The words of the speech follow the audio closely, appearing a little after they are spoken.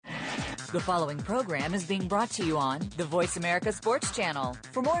The following program is being brought to you on the Voice America Sports Channel.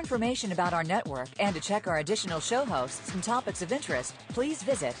 For more information about our network and to check our additional show hosts and topics of interest, please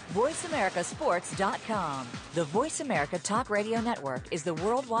visit voiceamericasports.com. The Voice America Talk Radio Network is the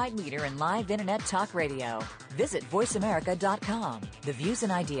worldwide leader in live Internet talk radio. Visit voiceamerica.com. The views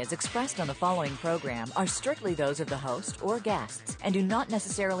and ideas expressed on the following program are strictly those of the host or guests and do not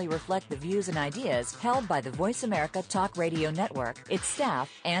necessarily reflect the views and ideas held by the Voice America Talk Radio Network, its staff,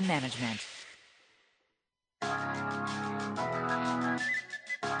 and management.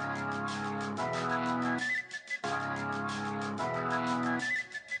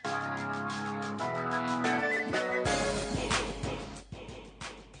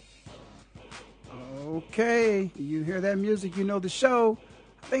 Okay, you hear that music, you know the show.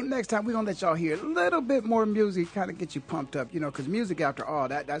 I think next time we're going to let y'all hear a little bit more music, kind of get you pumped up, because music, after all,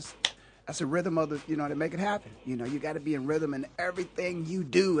 that's a rhythm of the, to make it happen. You got to be in rhythm in everything you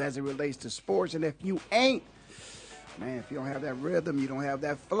do as it relates to sports. And if you ain't, man, if you don't have that rhythm, you don't have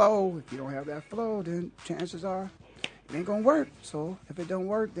that flow. If you don't have that flow, then chances are it ain't going to work. So if it don't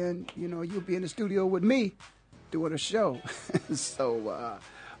work, then, you'll be in the studio with me doing a show. So,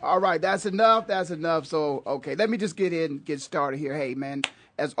 all right, that's enough. So, okay, let me just get started here. Hey, man,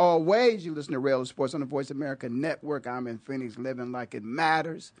 as always, you listen to Rail Sports on the Voice America Network. I'm in Phoenix, living like it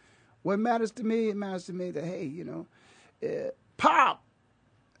matters. What matters to me, it matters to me that, hey, Pop.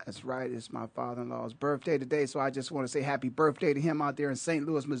 That's right, it's my father-in-law's birthday today, so I just want to say happy birthday to him out there in St.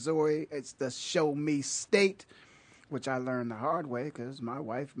 Louis, Missouri. It's the Show Me State, which I learned the hard way because my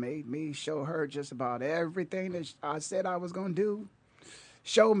wife made me show her just about everything that I said I was going to do.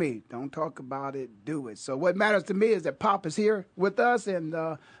 Show me. Don't talk about it. Do it. So what matters to me is that Pop is here with us, and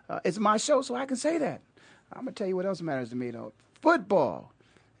it's my show, so I can say that. I'm going to tell you what else matters to me, though. Football.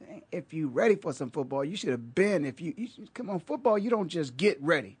 If you're ready for some football, you should have been. If you come on, football, you don't just get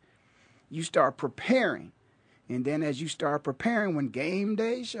ready. You start preparing. And then as you start preparing, when game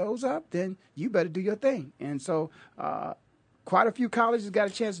day shows up, then you better do your thing. And so quite a few colleges got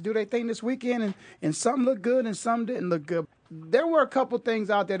a chance to do their thing this weekend, and some look good and some didn't look good. There were a couple things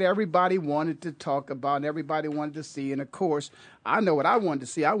out there that everybody wanted to talk about and everybody wanted to see. And, of course, I know what I wanted to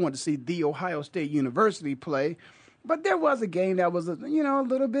see. I wanted to see The Ohio State University play. But there was a game that was, a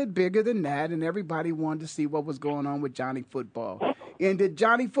little bit bigger than that, and everybody wanted to see what was going on with Johnny Football. And did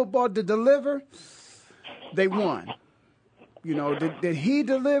Johnny Football deliver? They won. Did he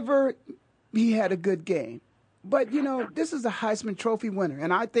deliver? He had a good game. But, this is a Heisman Trophy winner.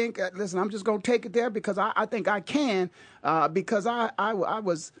 And I think, listen, I'm just going to take it there because I think I can because I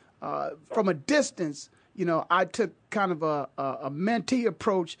was, from a distance, I took kind of a mentee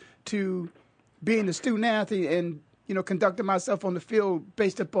approach to being a student athlete and, conducting myself on the field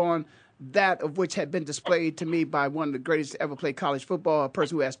based upon that of which had been displayed to me by one of the greatest to ever play college football, a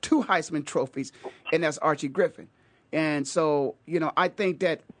person who has 2 Heisman trophies, and that's Archie Griffin. And so, I think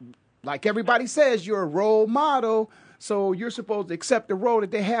that, like everybody says, you're a role model, so you're supposed to accept the role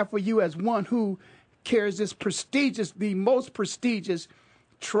that they have for you as one who carries this prestigious, the most prestigious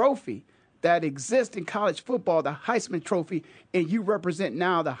trophy that exists in college football, the Heisman Trophy, and you represent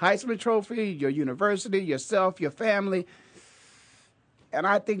now the Heisman Trophy, your university, yourself, your family. And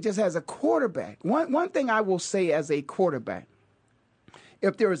I think just as a quarterback, one thing I will say as a quarterback,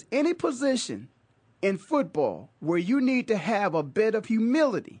 if there is any position in football where you need to have a bit of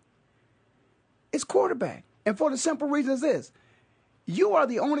humility, it's quarterback. And for the simple reason is this: you are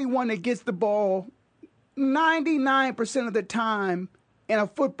the only one that gets the ball 99% of the time in a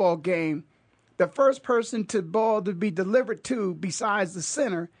football game. The first person to ball to be delivered to besides the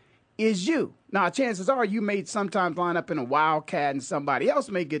center is you. Now, chances are you may sometimes line up in a wildcat and somebody else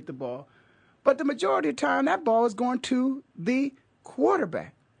may get the ball. But the majority of the time, that ball is going to the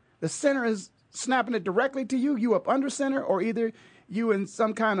quarterback. The center is snapping it directly to you. You up under center, or either you in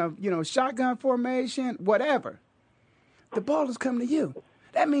some kind of, shotgun formation, whatever. The ball is coming to you.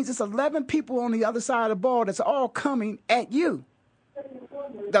 That means it's 11 people on the other side of the ball that's all coming at you.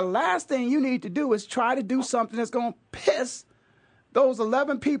 The last thing you need to do is try to do something that's going to piss those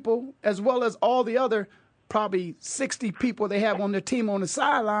 11 people, as well as all the other probably 60 people they have on their team on the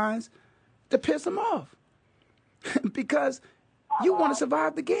sidelines, to piss them off. Because you want to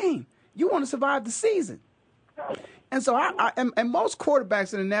survive the game. You want to survive the season. And so and most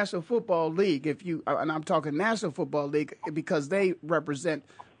quarterbacks in the National Football League, and I'm talking National Football League because they represent,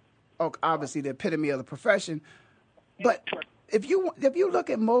 obviously, the epitome of the profession. But if you look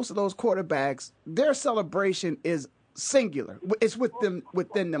at most of those quarterbacks, their celebration is singular. It's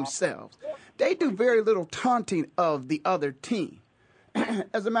within themselves. They do very little taunting of the other team.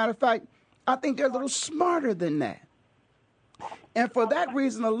 As a matter of fact, I think they're a little smarter than that. And for that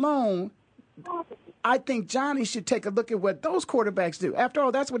reason alone, I think Johnny should take a look at what those quarterbacks do. After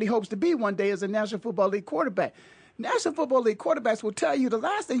all, that's what he hopes to be one day as a National Football League quarterback. National Football League quarterbacks will tell you the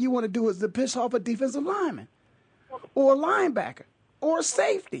last thing you want to do is to piss off a defensive lineman or a linebacker or a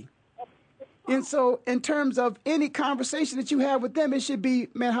safety. And so in terms of any conversation that you have with them, it should be,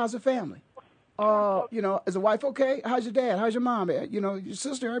 man, how's the family? Is the wife okay? How's your dad? How's your mom? Your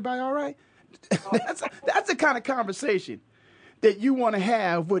sister, everybody all right? That's the kind of conversation that you want to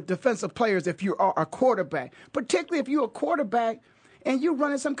have with defensive players if you are a quarterback, particularly if you're a quarterback and you're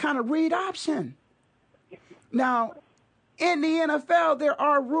running some kind of read option. Now, in the NFL, there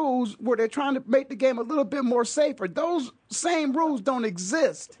are rules where they're trying to make the game a little bit more safer. Those same rules don't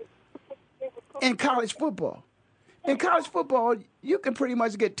exist in college football. In college football, you can pretty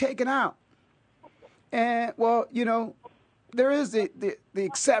much get taken out. And, there is the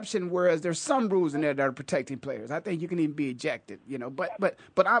exception, whereas there's some rules in there that are protecting players. I think you can even be ejected, But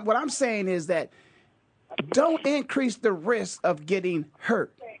what I'm saying is that don't increase the risk of getting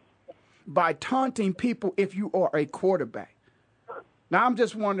hurt by taunting people if you are a quarterback. Now, I'm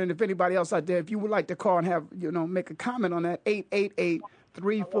just wondering if anybody else out there, if you would like to call and have, make a comment on that,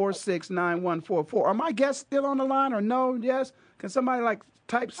 888-346-9144. Are my guests still on the line or no? Yes? Can somebody,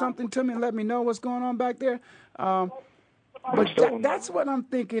 type something to me and let me know what's going on back there? But that's what I'm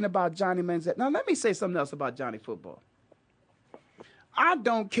thinking about Johnny Manziel. Now, let me say something else about Johnny football. I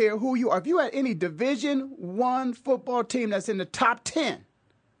don't care who you are. If you had any Division I football team that's in the top 10,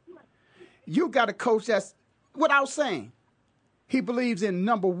 you got a coach that's, without saying, he believes in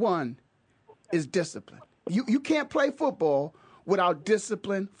number one is discipline. You can't play football without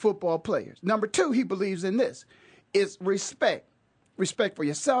disciplined football players. Number two, he believes in this, is respect. Respect for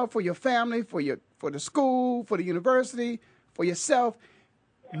yourself, for your family, for the school, for the university, for yourself.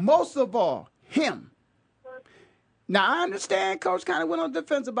 Most of all, him. Now, I understand Coach kind of went on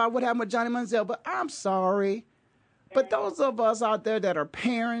defense about what happened with Johnny Manziel, but I'm sorry. But those of us out there that are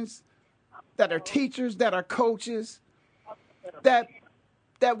parents, that are teachers, that are coaches, that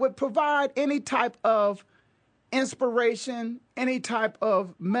would provide any type of inspiration, any type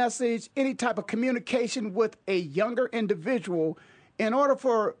of message, any type of communication with a younger individual, in order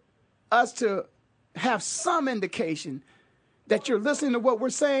for us to have some indication that you're listening to what we're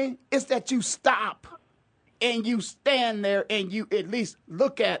saying, is that you stop and you stand there and you at least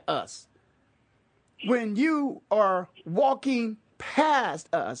look at us. When you are walking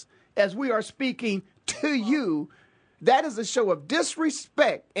past us as we are speaking to you, that is a show of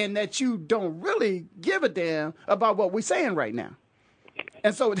disrespect, and that you don't really give a damn about what we're saying right now.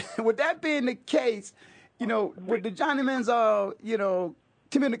 And so with that being the case, with the Johnny Manziel,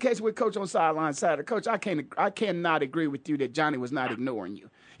 communication with Coach on sideline Saturday, Coach, I cannot agree with you that Johnny was not ignoring you.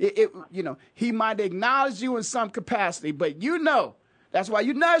 He might acknowledge you in some capacity, but that's why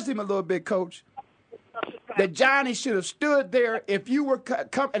you nudged him a little bit, Coach, that Johnny should have stood there if you were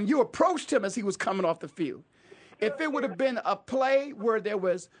and you approached him as he was coming off the field. If it would have been a play where there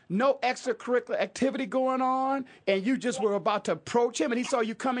was no extracurricular activity going on and you just were about to approach him and he saw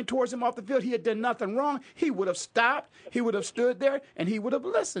you coming towards him off the field, he had done nothing wrong, he would have stopped, he would have stood there, and he would have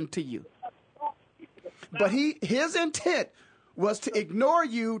listened to you. But his intent was to ignore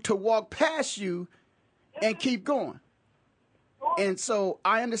you, to walk past you, and keep going. And so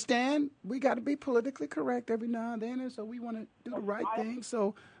I understand we got to be politically correct every now and then, and so we want to do the right thing.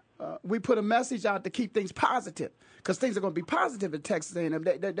 So we put a message out to keep things positive, because things are going to be positive in Texas A&M.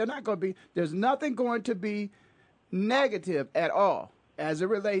 They're not going to be. There's nothing going to be negative at all as it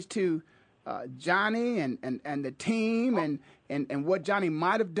relates to Johnny and the team and what Johnny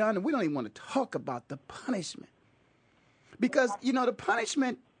might have done. And we don't even want to talk about the punishment, because the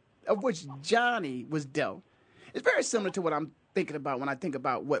punishment of which Johnny was dealt is very similar to what I'm thinking about when I think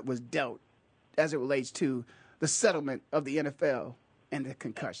about what was dealt as it relates to the settlement of the NFL and the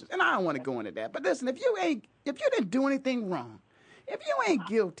concussions. And I don't want to go into that. But listen, if you didn't do anything wrong, if you ain't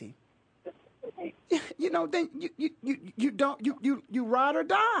guilty, then you ride or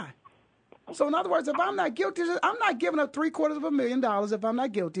die. So in other words, if I'm not guilty, I'm not giving up $750,000 if I'm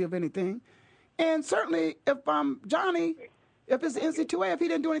not guilty of anything. And certainly if I'm Johnny, if it's the NC2A, if he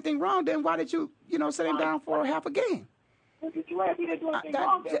didn't do anything wrong, then why did you sit him down for half a game? Something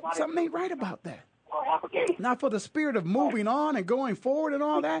ain't right about that. Now, for the spirit of moving on and going forward and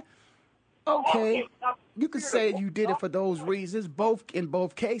all that, okay, you could say you did it for those reasons, in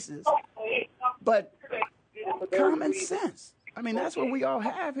both cases. But common sense. I mean, that's what we all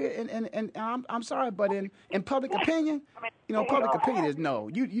have here. And I'm sorry, but in public opinion, public opinion is no.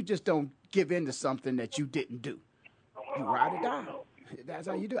 You just don't give in to something that you didn't do. You ride or die. That's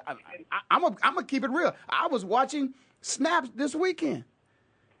how you do it. I'm gonna keep it real. I was watching snaps this weekend.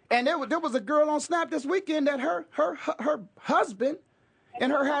 And there was a girl on Snap this weekend that her husband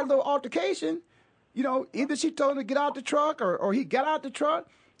and her had a little altercation. You know, either she told him to get out the truck or he got out the truck.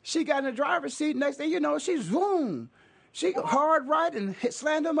 She got in the driver's seat. Next thing you know, she zoomed. She hard right and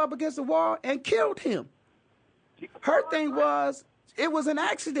slammed him up against the wall and killed him. Her thing was, it was an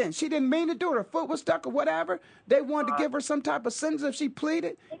accident. She didn't mean to do it. Her foot was stuck or whatever. They wanted to give her some type of sentence if she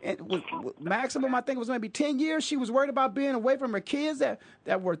pleaded. And it was maximum, I think it was maybe 10 years. She was worried about being away from her kids that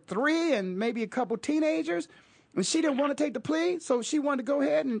were 3 and maybe a couple teenagers. And she didn't want to take the plea, so she wanted to go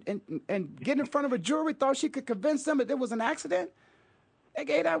ahead and get in front of a jury, thought she could convince them that there was an accident. They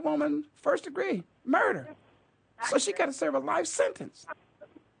gave that woman first degree murder. So she got to serve a life sentence.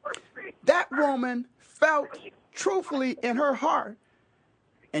 That woman felt truthfully in her heart,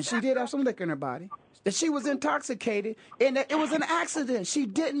 and she did have some liquor in her body, that she was intoxicated and that it was an accident. She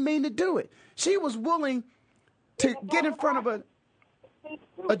didn't mean to do it. She was willing to get in front of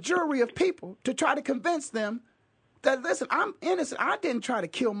a jury of people to try to convince them that, listen, I'm innocent. I didn't try to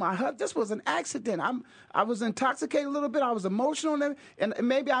kill my husband. This was an accident. I was intoxicated a little bit. I was emotional, and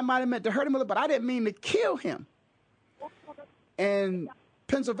maybe I might have meant to hurt him a little, but I didn't mean to kill him. And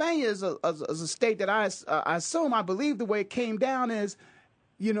Pennsylvania is a state that I assume, I believe the way it came down is,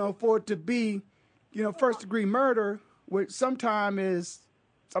 you know, for it to be, you know, first-degree murder, which sometimes is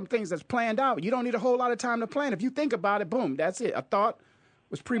some things that's planned out. You don't need a whole lot of time to plan. If you think about it, boom, that's it. A thought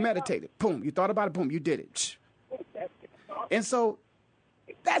was premeditated. Boom, you thought about it, boom, you did it. And so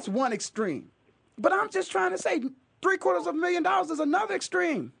that's one extreme. But I'm just trying to say $750,000 is another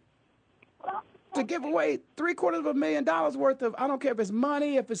extreme. To give away $750,000 worth of, I don't care if it's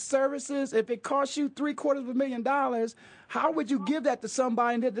money, if it's services, if it costs you $750,000, how would you give that to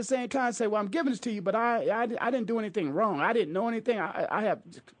somebody and at the same time say, well, I'm giving this to you, but I didn't do anything wrong. I didn't know anything. I'm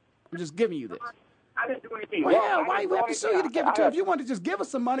just giving you this. I didn't do anything wrong. Yeah, why we have to sue you to give it to? If you want to just give us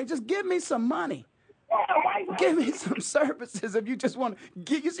some money, just give me some money. Give me some services if you just want to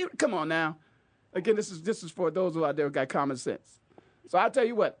get. You see, come on now. Again, this is for those who out there who got common sense. So I'll tell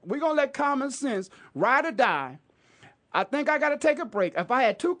you what, we're going to let common sense ride or die. I think I got to take a break. If I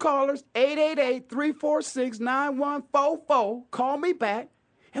had 2 callers, 888-346-9144, call me back,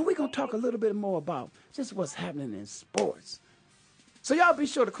 and we're going to talk a little bit more about just what's happening in sports. So y'all be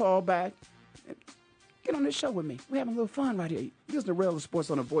sure to call back and get on this show with me. We're having a little fun right here. This is the Rail of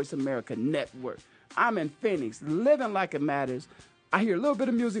Sports on the Voice America Network. I'm in Phoenix, living like it matters. I hear a little bit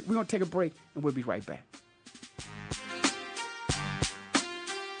of music. We're going to take a break, and we'll be right back.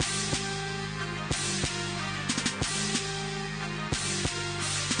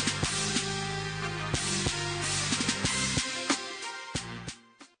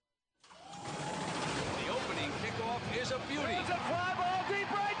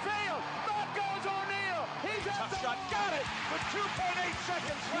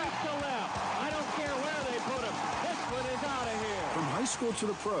 To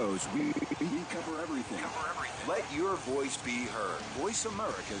the pros, we cover everything. Let your voice be heard. Voice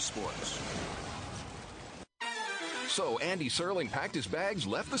America Sports. So Andy Serling packed his bags,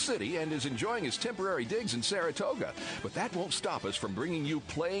 left the city, and is enjoying his temporary digs in Saratoga. But that won't stop us from bringing you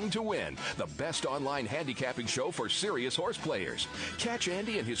Playing to Win, the best online handicapping show for serious horse players. Catch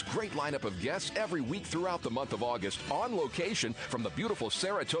Andy and his great lineup of guests every week throughout the month of August on location from the beautiful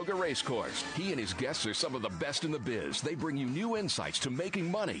Saratoga Racecourse. He and his guests are some of the best in the biz. They bring you new insights to making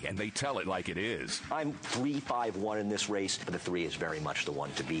money, and they tell it like it is. I'm 3-5-1 in this race, but the 3 is very much the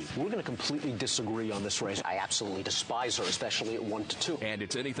one to beat. We're going to completely disagree on this race. I absolutely despise her, especially at 1-2. And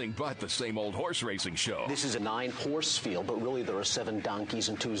it's anything but the same old horse racing show. This is a 9-horse field, but really there are 7 donkeys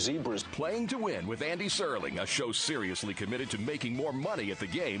and 2 zebras. Playing to Win with Andy Serling, a show seriously committed to making more money at the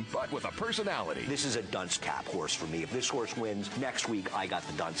game, but with a personality. This is a dunce cap horse for me. If this horse wins, next week I got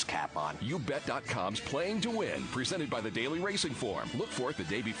the dunce cap on. YouBet.com's Playing to Win, presented by the Daily Racing Form. Look for it the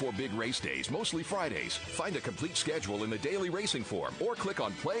day before big race days, mostly Fridays. Find a complete schedule in the Daily Racing Form or click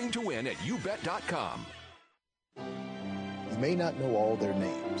on Playing to Win at YouBet.com. You may not know all their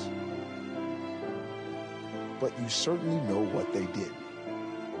names, but you certainly know what they did.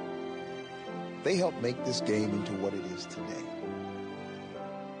 They helped make this game into what it is today.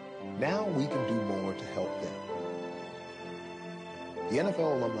 Now we can do more to help them. The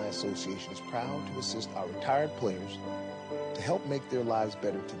NFL Alumni Association is proud to assist our retired players to help make their lives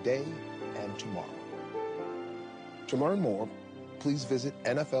better today and tomorrow. To learn more, please visit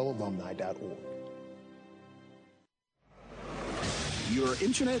NFLalumni.org. Your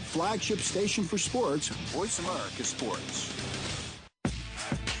internet flagship station for sports, Voice America Sports.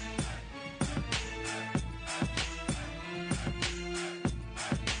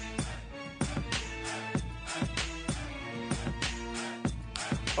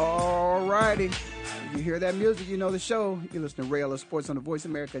 All righty. You hear that music, you know the show. You listen to Rail of Sports on the Voice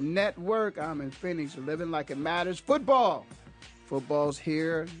America Network. I'm in Phoenix, living like it matters. Football. Football's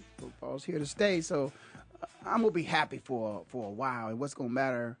here. Football's here to stay. So I'm going to be happy for a while. And what's going to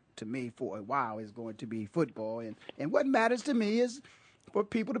matter to me for a while is going to be football. And what matters to me is for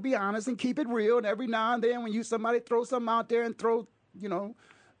people to be honest and keep it real. And every now and then when somebody throw something out there and throw,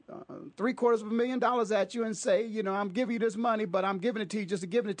 $750,000 at you and say, I'm giving you this money, but I'm giving it to you just to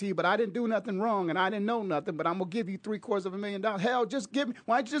give it to you, but I didn't do nothing wrong and I didn't know nothing, but I'm going to give you $750,000. Hell,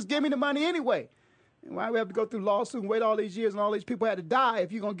 why don't you just give me the money anyway? And why we have to go through lawsuit and wait all these years and all these people had to die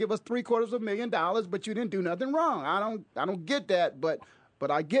if you're going to give us $750,000, but you didn't do nothing wrong? I don't get that, but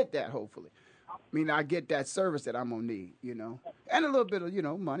I get that, hopefully. I mean, I get that service that I'm going to need, and a little bit of,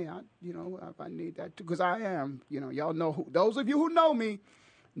 money, if I need that too, because I am, y'all know, those of you who know me,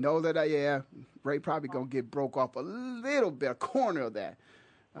 know that, Ray probably going to get broke off a little bit, a corner of that,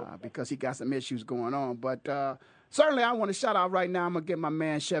 because he got some issues going on. But certainly I want to shout out right now. I'm going to get my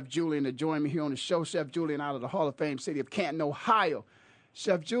man, Chef Julian, to join me here on the show. Chef Julian out of the Hall of Fame city of Canton, Ohio.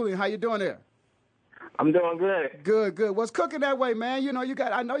 Chef Julian, how you doing there? I'm doing good. Good. What's cooking that way, man? I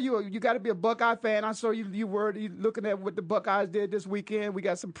know you got to be a Buckeye fan. I saw you were looking at what the Buckeyes did this weekend. We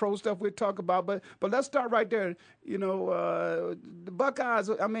got some pro stuff we'll talk about, but let's start right there. The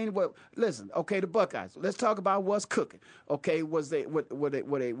Buckeyes. I mean, listen. Okay, the Buckeyes. Let's talk about what's cooking. Okay, was it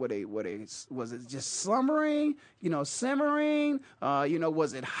just slumbering? Simmering?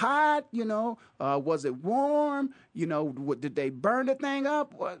 Was it hot? Was it warm? Did they burn the thing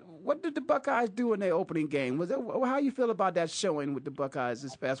up? What did the Buckeyes do in their opening game? How you feel about that showing with the Buckeyes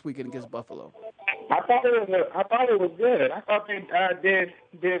this past weekend against Buffalo? I thought it was good. I thought they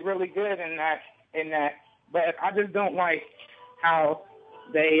did really good in that. But I just don't like how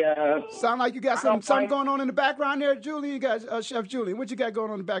they sound like you got something going on in the background there, Julian. You got Chef Julian. What you got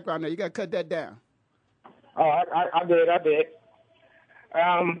going on in the background there? You got to cut that down. Oh, I did.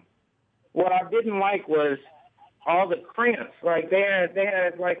 What I didn't like was all the cramps. Like they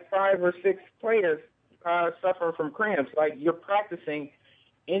had like 5 or 6 players suffering from cramps. Like you're practicing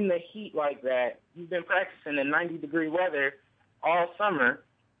in the heat like that. You've been practicing in 90-degree weather all summer,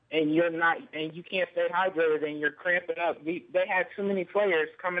 and you can't stay hydrated, and you're cramping up. They had too many players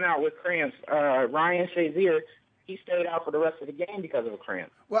coming out with cramps. Ryan Shazier, he stayed out for the rest of the game because of a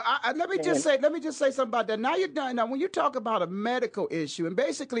cramp. Well, let me just say something about that. Now you're done. Now, when you talk about a medical issue, and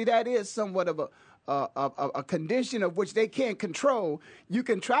basically that is somewhat of a condition of which they can't control. You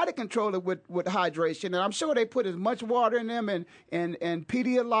can try to control it with hydration, and I'm sure they put as much water in them and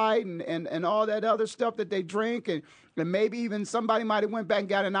Pedialyte and all that other stuff that they drink, and maybe even somebody might have went back and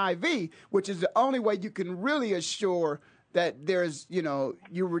got an IV, which is the only way you can really assure that there's, you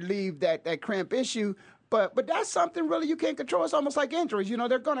relieve that cramp issue. But that's something really you can't control. It's almost like injuries.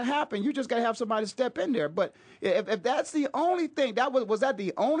 They're going to happen. You just got to have somebody step in there. But if that's the only thing, was that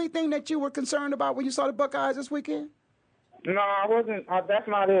the only thing that you were concerned about when you saw the Buckeyes this weekend? No, I wasn't. That's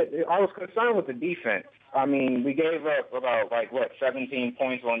not it. I was concerned with the defense. I mean, we gave up about 17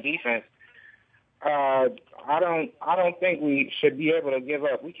 points on defense. I don't think we should be able to give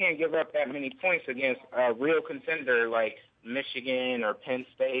up. We can't give up that many points against a real contender like Michigan or Penn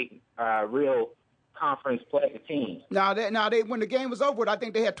State, real conference play teams. Now they when the game was over, I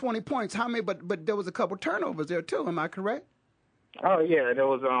think they had 20 points. How many? But there was a couple turnovers there too. Am I correct? Oh yeah, there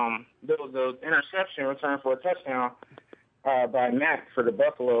was an interception return for a touchdown by Mack for the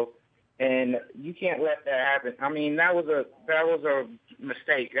Buffalo, and you can't let that happen. I mean, that was a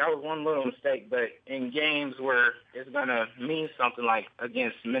mistake. That was one little mistake, but in games where it's gonna mean something like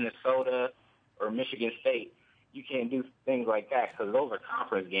against Minnesota or Michigan State, you can't do things like that because those are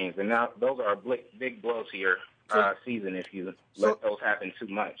conference games, and now those are big blows to your season if you let those happen too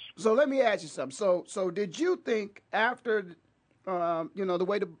much. So let me ask you something. So did you think after, the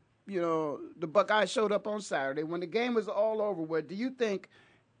way the Buckeyes showed up on Saturday, when the game was all over with, do you think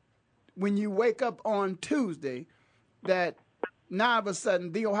when you wake up on Tuesday that now all of a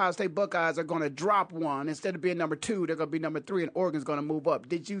sudden the Ohio State Buckeyes are going to drop one. Instead of being number 2, they're going to be number 3, and Oregon's going to move up?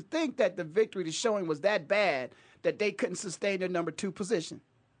 Did you think that the victory, the showing, was that bad that they couldn't sustain their number 2 position?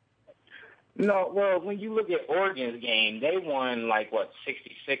 No, well, when you look at Oregon's game, they won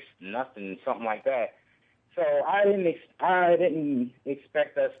 66-0, something like that. So I didn't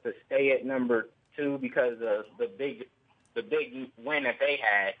expect us to stay at number 2 because of the big win that they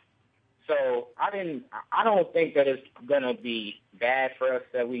had. So I don't think that it's going to be bad for us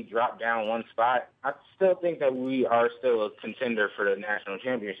that we drop down one spot. I still think that we are still a contender for the national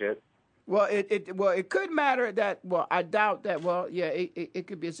championship. Well, it could matter that. Well, I doubt that. Well, yeah, it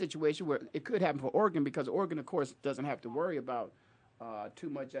could be a situation where it could happen for Oregon because Oregon, of course, doesn't have to worry about too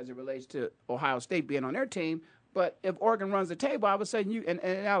much as it relates to Ohio State being on their team. But if Oregon runs the table, all of a sudden and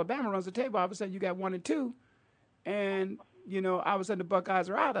Alabama runs the table, all of a sudden you got 1 and 2, and all of a sudden the Buckeyes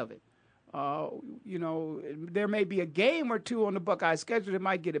are out of it. There may be a game or two on the Buckeyes schedule that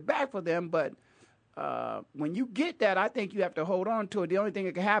might get it back for them, but when you get that, I think you have to hold on to it. The only thing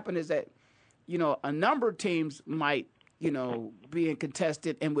that can happen is that, a number of teams might, be in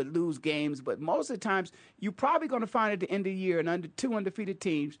contested and would lose games, but most of the times you're probably going to find at the end of the year two undefeated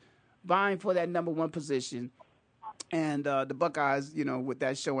teams vying for that number 1 position. And the Buckeyes, with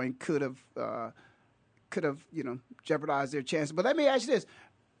that showing, could have, jeopardized their chances. But let me ask you this.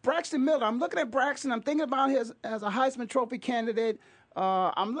 Braxton Miller, I'm looking at Braxton. I'm thinking about him as a Heisman Trophy candidate.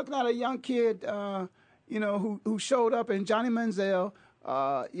 I'm looking at a young kid, who showed up in Johnny Manziel,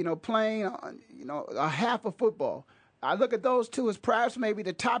 playing, a half of football. I look at those two as perhaps maybe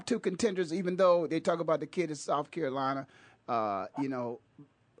the top 2 contenders, even though they talk about the kid in South Carolina,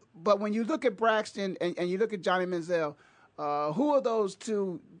 But when you look at Braxton and you look at Johnny Manziel, who of those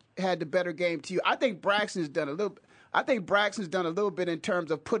two had the better game to you? I think Braxton's done a little bit in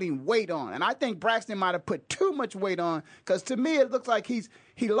terms of putting weight on. And I think Braxton might have put too much weight on because to me it looks like he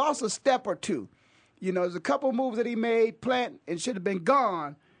lost a step or two. There's a couple moves that he made, plant, and should have been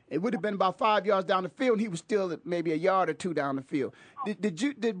gone. It would have been about 5 yards down the field, and he was still maybe a yard or 2 down the field.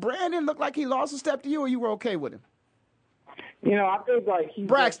 Did Brandon look like he lost a step to you, or you were okay with him? I think like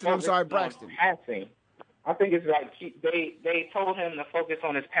Braxton. Passing. I think it's like they told him to focus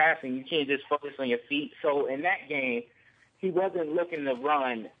on his passing. You can't just focus on your feet. So in that game, he wasn't looking to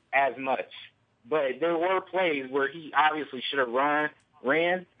run as much. But there were plays where he obviously should have ran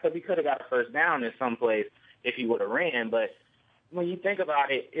because he could have got a first down in some plays if he would have ran. But when you think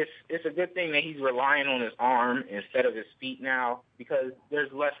about it, it's a good thing that he's relying on his arm instead of his feet now because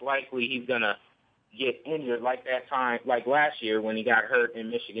there's less likely he's gonna get injured like that time, like last year when he got hurt in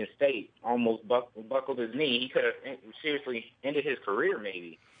Michigan State, almost buckled his knee. He could have seriously ended his career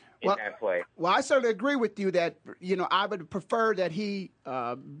maybe in that play. Well, I certainly agree with you that, I would prefer that he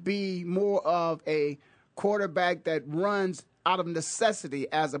be more of a quarterback that runs out of necessity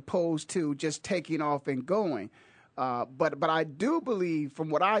as opposed to just taking off and going. But I do believe from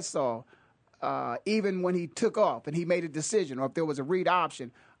what I saw, even when he took off and he made a decision or if there was a read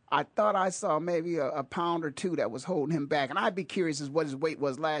option, I thought I saw maybe a pound or 2 that was holding him back. And I'd be curious as what his weight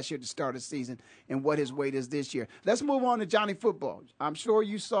was last year to start the season and what his weight is this year. Let's move on to Johnny Football. I'm sure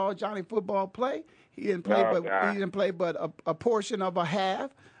you saw Johnny Football play. He didn't play but a portion of a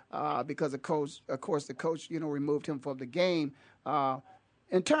half because of course the coach, removed him from the game.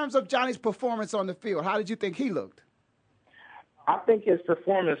 In terms of Johnny's performance on the field, how did you think he looked? I think his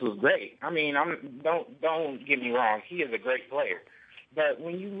performance was great. I mean, don't get me wrong. He is a great player. But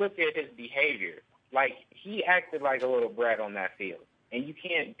when you look at his behavior, like he acted like a little brat on that field, and you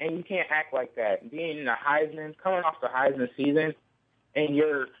can't act like that. Being in the Heisman, coming off the Heisman season, and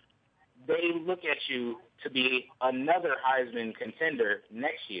they look at you to be another Heisman contender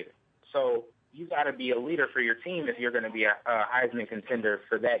next year. So you got to be a leader for your team if you're going to be a Heisman contender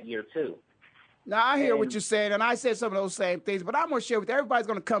for that year too. Now, I hear what you're saying, and I said some of those same things, but I'm going to share with you, everybody's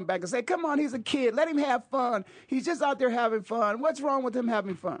going to come back and say, come on, he's a kid. Let him have fun. He's just out there having fun. What's wrong with him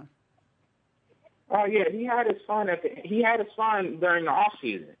having fun? Oh, yeah, he had his fun during the off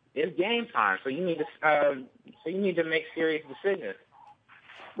season. It's game time, so you need to make serious decisions.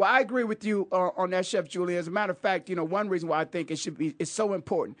 Well, I agree with you on that, Chef Julian. As a matter of fact, one reason why I think it's so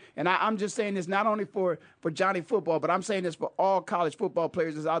important, and I'm just saying this not only for Johnny Football, but I'm saying this for all college football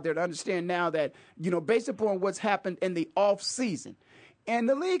players that's out there to understand now that, based upon what's happened in the off season, and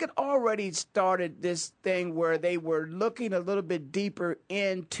the league had already started this thing where they were looking a little bit deeper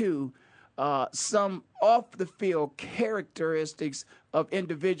into some off-the-field characteristics of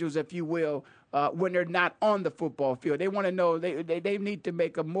individuals, if you will, when they're not on the football field. They want to know, they need to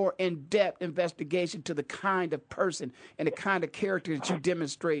make a more in-depth investigation to the kind of person and the kind of character that you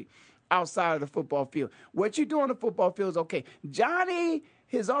demonstrate outside of the football field. What you do on the football field is okay. Johnny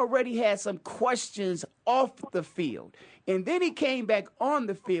has already had some questions off the field, and then he came back on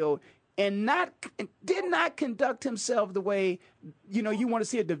the field and did not conduct himself the way, you want to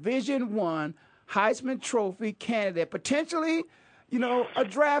see a Division I Heisman Trophy candidate, potentially a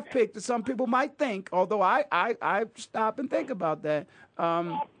draft pick that some people might think, although I stop and think about that.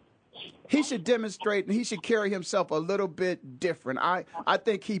 He should demonstrate and he should carry himself a little bit different. I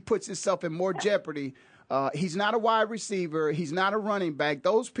think he puts himself in more jeopardy. He's not a wide receiver. He's not a running back.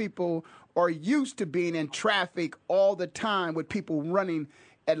 Those people are used to being in traffic all the time with people running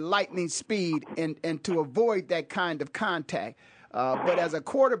at lightning speed and to avoid that kind of contact. But as a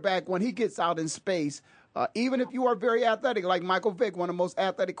quarterback, when he gets out in space, Even if you are very athletic, like Michael Vick, one of the most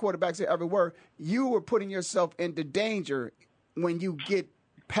athletic quarterbacks there ever were, you were putting yourself into danger when you get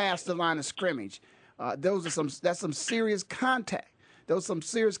past the line of scrimmage. That's some serious contact. Those some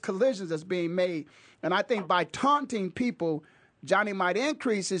serious collisions that's being made. And I think by taunting people, Johnny might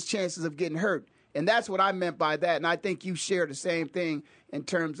increase his chances of getting hurt. And that's what I meant by that. And I think you share the same thing in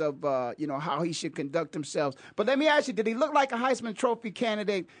terms of, how he should conduct himself. But let me ask you, did he look like a Heisman Trophy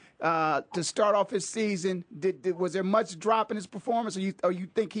candidate to start off his season? Was there much drop in his performance, or you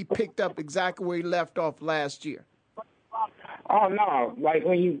think he picked up exactly where he left off last year? Oh, no. Like,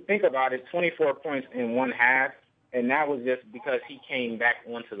 when you think about it, 24 points in one half, and that was just because he came back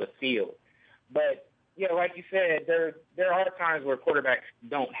onto the field. But, yeah, like you said, there are times where quarterbacks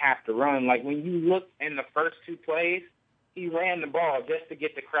don't have to run. Like, when you look in the first two plays, he ran the ball just to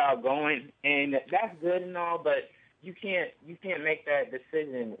get the crowd going, and that's good and all, but you can't make that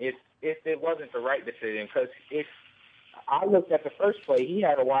decision if it wasn't the right decision. Because if I looked at the first play, he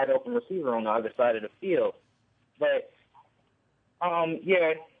had a wide open receiver on the other side of the field. But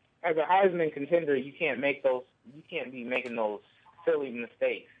as a Heisman contender, you can't be making those silly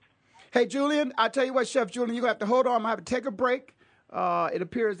mistakes. Hey, Julian, I'll tell you what, Chef Julian, you're going to have to hold on. I'm going to have to take a break. It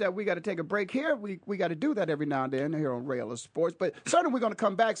appears that we got to take a break here. We got to do that every now and then here on Rail of Sports. But certainly we're going to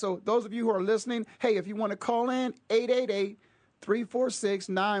come back. So those of you who are listening, hey, if you want to call in,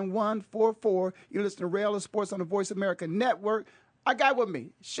 888-346-9144. You listen to Rail of Sports on the Voice America Network. I got with me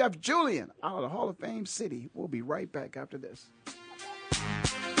Chef Julian out of the Hall of Fame City. We'll be right back after this.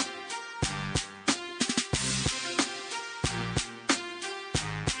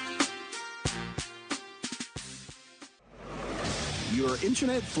 Your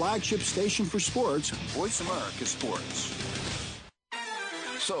internet flagship station for sports, Voice America Sports.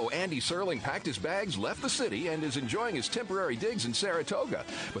 So Andy Serling packed his bags, left the city, and is enjoying his temporary digs in Saratoga.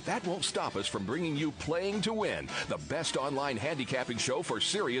 But that won't stop us from bringing you Playing to Win, the best online handicapping show for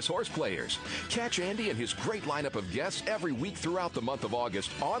serious horse players. Catch Andy and his great lineup of guests every week throughout the month of August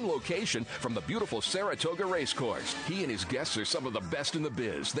on location from the beautiful Saratoga Racecourse. He and his guests are some of the best in the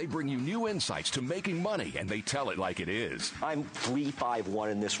biz. They bring you new insights to making money, and they tell it like it is. I'm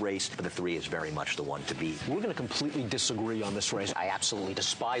 3-5-1 in this race, but the 3 is very much the one to beat. We're going to completely disagree on this race. I absolutely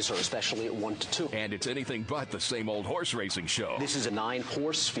despise her, especially at 1-2. And it's anything but the same old horse racing show. This is a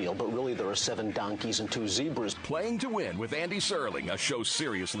 9-horse field, but really there are 7 donkeys and 2 zebras. Playing to Win with Andy Serling, a show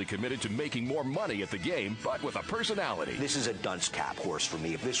seriously committed to making more money at the game, but with a personality. This is a dunce cap horse for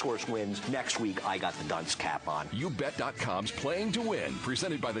me. If this horse wins, next week I got the dunce cap on. YouBet.com's Playing to Win,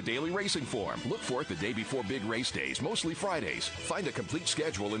 presented by the Daily Racing Form. Look for it the day before big race days, mostly Fridays. Find a complete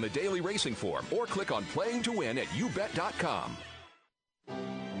schedule in the Daily Racing Form or click on Playing to Win at YouBet.com.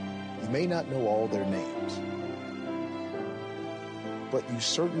 You may not know all their names, but you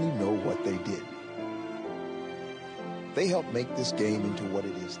certainly know what they did. They helped make this game into what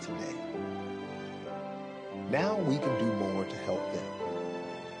it is today. Now we can do more to help them.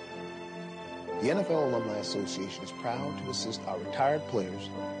 The NFL Alumni Association is proud to assist our retired players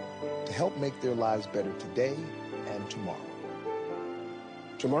to help make their lives better today and tomorrow.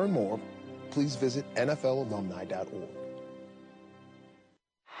 To learn more, please visit NFLalumni.org.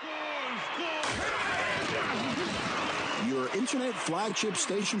 Your internet flagship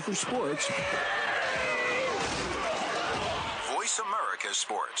station for sports, Voice America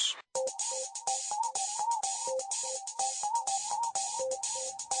Sports.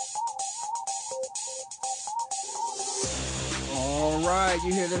 All right,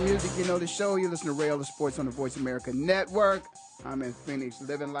 you hear the music, you know the show. You listen to Rail of Sports on the Voice America Network. I'm in Phoenix,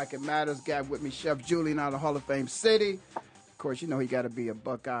 living like it matters. Got with me Chef Julian out of Hall of Fame City. Of course, you know he got to be a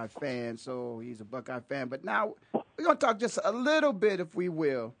Buckeye fan, so he's a Buckeye fan. But now we're going to talk just a little bit, if we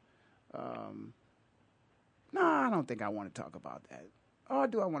will. No, I don't think I want to talk about that. Or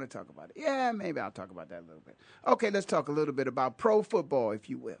do I want to talk about it? Yeah, maybe I'll talk about that a little bit. Okay, let's talk a little bit about pro football, if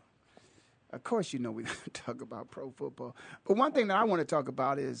you will. Of course, you know we're going to talk about pro football. But one thing that I want to talk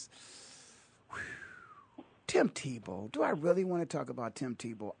about is Tim Tebow. Do I really want to talk about Tim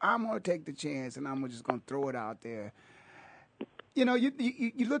Tebow? I'm going to take the chance, and I'm just going to throw it out there. You know, you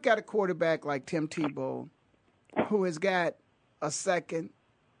look at a quarterback like Tim Tebow who has got a second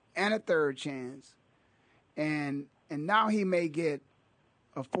and a third chance, and now he may get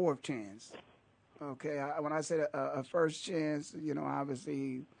a fourth chance. Okay, when I said a first chance, you know,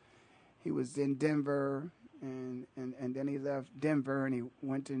 obviously he was in Denver, and then he left Denver and he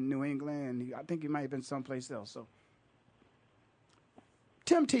went to New England, and I think he might have been someplace else. So,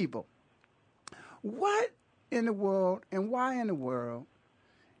 Tim Tebow, what in the world and why in the world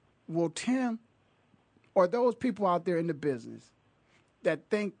will Tim or those people out there in the business that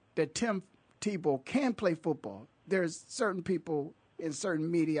think that Tim Tebow can play football. There's certain people in certain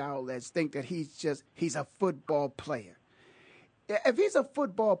media outlets think that he's a football player. If he's a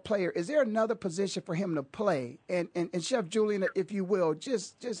football player, is there another position for him to play? And Chef Julian, if you will,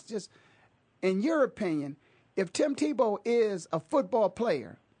 just in your opinion, if Tim Tebow is a football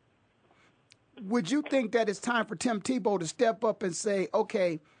player, would you think that it's time for Tim Tebow to step up and say,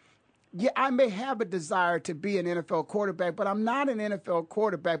 okay, yeah, I may have a desire to be an NFL quarterback, but I'm not an NFL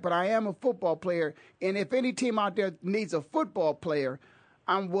quarterback, but I am a football player. And if any team out there needs a football player,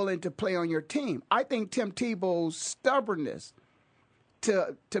 I'm willing to play on your team. I think Tim Tebow's stubbornness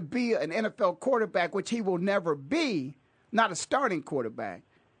to be an NFL quarterback, which he will never be, not a starting quarterback,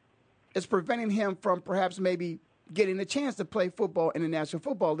 is preventing him from perhaps maybe getting a chance to play football in the National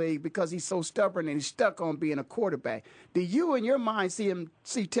Football League because he's so stubborn and he's stuck on being a quarterback. Do you, in your mind, see Tim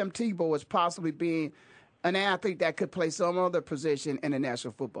Tebow as possibly being an athlete that could play some other position in the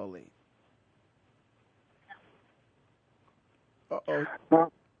National Football League?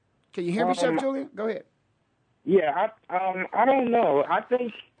 Uh-oh. Can you hear me, Chef Julian? Go ahead. Yeah, I don't know. I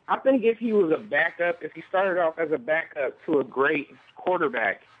think if he was a backup, if he started off as a backup to a great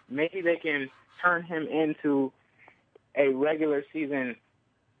quarterback, maybe they can turn him into a regular season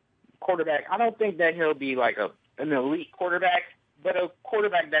quarterback. I don't think that he'll be like an elite quarterback, but a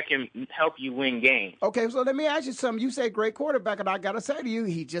quarterback that can help you win games. Okay, so let me ask you something. You said great quarterback, and I got to say to you,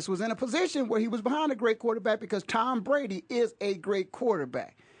 he just was in a position where he was behind a great quarterback because Tom Brady is a great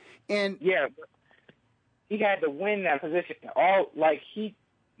quarterback. And yeah, he had to win that position.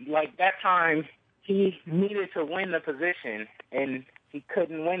 That time he needed to win the position, and he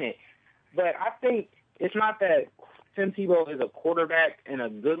couldn't win it. But I think it's not that Tim Tebow is a quarterback and a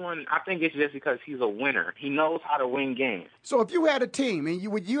good one. I think it's just because he's a winner. He knows how to win games. So if you had a team and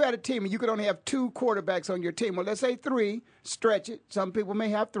you had a team and you could only have 2 quarterbacks on your team, well, let's say 3, stretch it. Some people may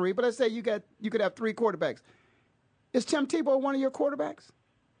have 3, but let's say you could have 3 quarterbacks. Is Tim Tebow one of your quarterbacks?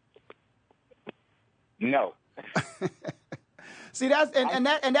 No. See,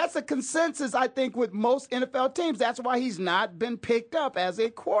 that's a consensus, I think, with most NFL teams. That's why he's not been picked up as a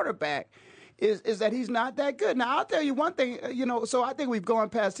quarterback, is that he's not that good. Now, I'll tell you one thing, so I think we've gone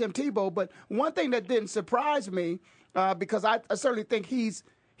past Tim Tebow, but one thing that didn't surprise me, because I certainly think he's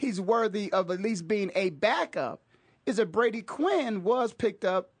worthy of at least being a backup, is that Brady Quinn was picked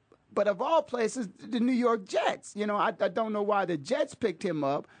up, but of all places, the New York Jets. I don't know why the Jets picked him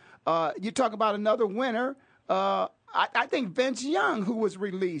up. You talk about another winner. I think Vince Young, who was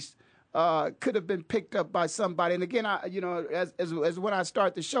released, could have been picked up by somebody. And again, as when I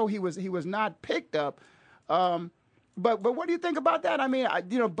start the show, he was not picked up. But what do you think about that? I mean,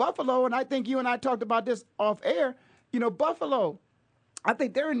 Buffalo, and I think you and I talked about this off air. Buffalo, I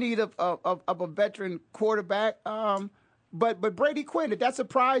think they're in need of a veteran quarterback. But Brady Quinn, did that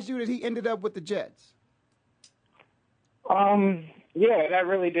surprise you that he ended up with the Jets? Yeah, that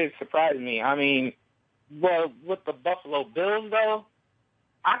really did surprise me. I mean, well, with the Buffalo Bills, though,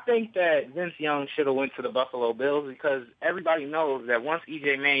 I think that Vince Young should have went to the Buffalo Bills because everybody knows that once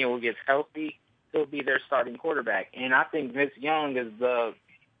E.J. Manuel gets healthy, he'll be their starting quarterback. And I think Vince Young is the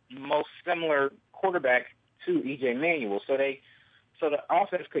most similar quarterback to E.J. Manuel. So the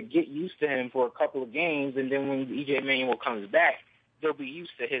offense could get used to him for a couple of games, and then when E.J. Manuel comes back, they'll be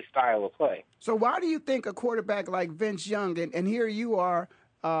used to his style of play. So why do you think a quarterback like Vince Young, and here you are,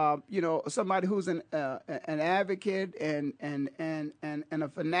 somebody who's an advocate and a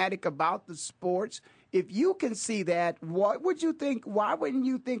fanatic about the sports. If you can see that, what would you think? Why wouldn't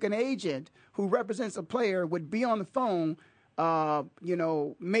you think an agent who represents a player would be on the phone,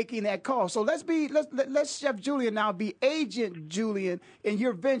 making that call? So let's Chef Julian now be Agent Julian, and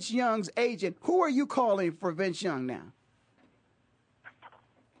you're Vince Young's agent. Who are you calling for Vince Young now?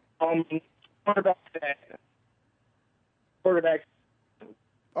 Quarterback.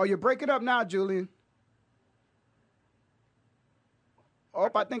 Oh, you're breaking up now, Julian. Oh,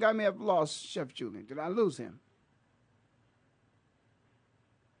 I think I may have lost Chef Julian. Did I lose him?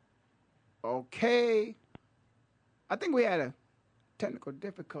 Okay. I think we had a technical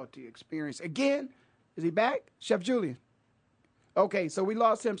difficulty experience. Again, is he back? Chef Julian. Okay, so we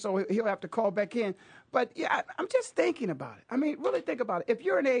lost him, so he'll have to call back in. But, yeah, I'm just thinking about it. I mean, really think about it. If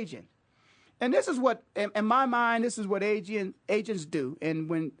you're an agent, and this is what, in my mind, this is what agents do. And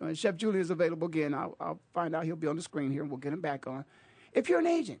when Chef Julian is available again, I'll find out. He'll be on the screen here, and we'll get him back on. If you're an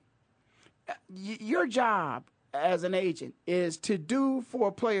agent, your job as an agent is to do for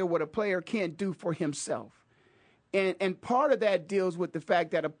a player what a player can't do for himself. And part of that deals with the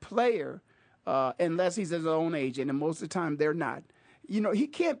fact that a player, unless he's his own agent, and most of the time they're not, he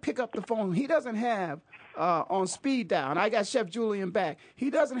can't pick up the phone. He doesn't have on speed dial. And I got Chef Julian back. He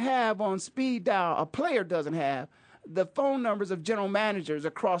doesn't have on speed dial. A player doesn't have the phone numbers of general managers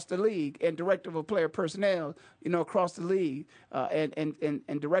across the league and director of player personnel, across the league,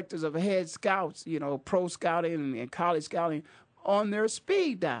 and directors of head scouts, pro scouting and college scouting on their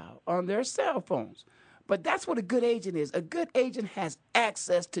speed dial, on their cell phones. But that's what a good agent is. A good agent has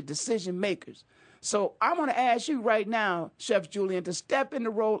access to decision makers. So I'm going to ask you right now, Chef Julian, to step in the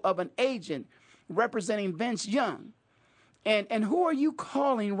role of an agent representing Vince Young. And who are you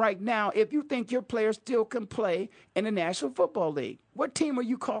calling right now if you think your players still can play in the National Football League? What team are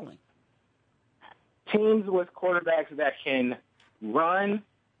you calling? Teams with quarterbacks that can run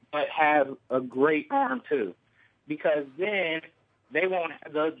but have a great arm too, because then they won't.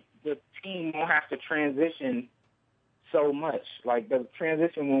 The team won't have to transition so much. Like the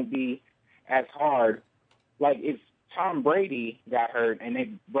transition won't be as hard. Like if Tom Brady got hurt and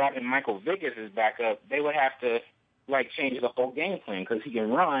they brought in Michael Vick as his backup, they would have to change the whole game plan because he can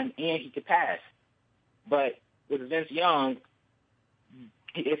run and he can pass. But with Vince Young,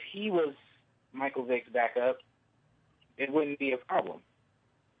 if he was Michael Vick's backup, it wouldn't be a problem.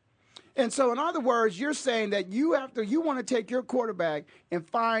 And so, in other words, you're saying that you want to take your quarterback and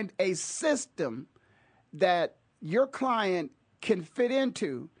find a system that your client can fit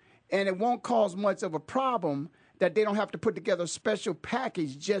into, and it won't cause much of a problem, that they don't have to put together a special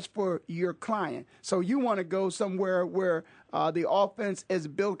package just for your client. So you want to go somewhere where the offense is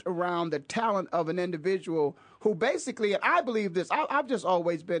built around the talent of an individual who basically, and I believe this, I've just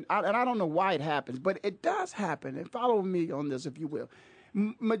always been, and I don't know why it happens, but it does happen, and follow me on this if you will.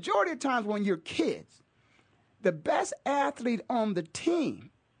 Majority of times when you're kids, the best athlete on the team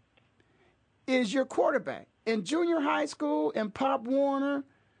is your quarterback. In junior high school, in Pop Warner,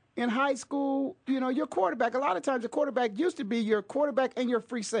 in high school, your quarterback, a lot of times your quarterback used to be your quarterback and your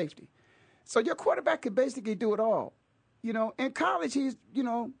free safety. So your quarterback could basically do it all. In college,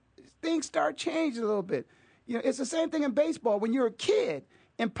 things start changing a little bit. It's the same thing in baseball. When you're a kid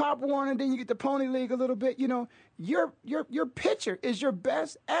in Pop Warner, then you get the Pony League a little bit, your pitcher is your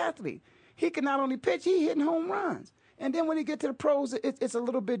best athlete. He can not only pitch, he hitting home runs. And then when you get to the pros, it's a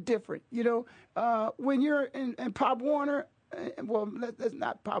little bit different. When you're in Pop Warner, well, that's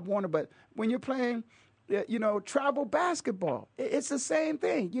not Pop Warner, but when you're playing, travel basketball, it's the same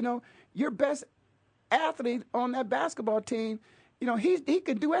thing. Your best athlete on that basketball team, he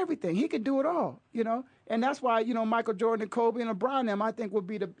can do everything. He can do it all, And that's why, Michael Jordan and Kobe and LeBron, them, I think, would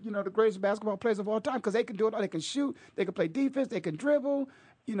be the greatest basketball players of all time because they can do it all. They can shoot. They can play defense. They can dribble.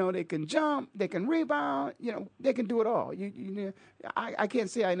 They can jump, they can rebound, they can do it all. I can't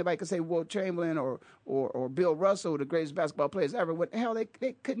see how anybody can say Wilt Chamberlain or Bill Russell, the greatest basketball players ever. What the hell,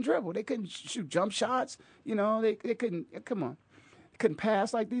 they couldn't dribble. They couldn't shoot jump shots. They couldn't, come on. They couldn't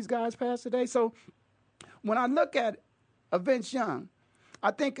pass like these guys pass today. So when I look at a Vince Young,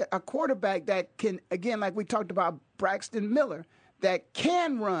 I think a quarterback that can, again, like we talked about Braxton Miller, that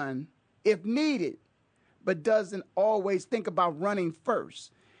can run if needed, but doesn't always think about running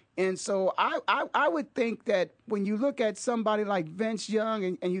first. And so I would think that when you look at somebody like Vince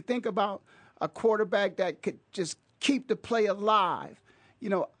Young and you think about a quarterback that could just keep the play alive,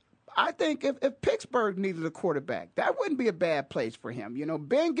 I think if Pittsburgh needed a quarterback, that wouldn't be a bad place for him.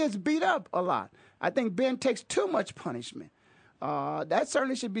 Ben gets beat up a lot. I think Ben takes too much punishment. That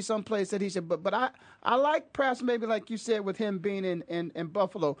certainly should be some place that he should. But I like perhaps maybe like you said with him being in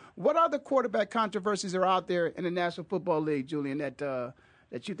Buffalo. What other quarterback controversies are out there in the National Football League, Julian,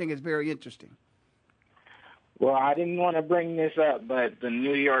 that you think is very interesting? Well, I didn't want to bring this up, but the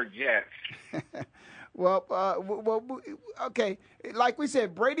New York Jets. well, okay. Like we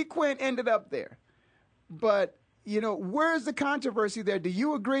said, Brady Quinn ended up there. But, where's the controversy there? Do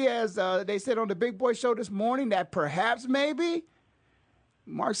you agree, as they said on the Big Boy Show this morning, that perhaps maybe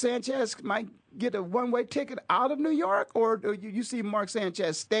Mark Sanchez might get a one-way ticket out of New York? Or do you see Mark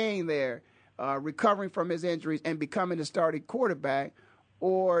Sanchez staying there, recovering from his injuries and becoming the starting quarterback?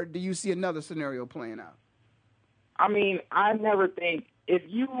 Or do you see another scenario playing out? I mean, I never think if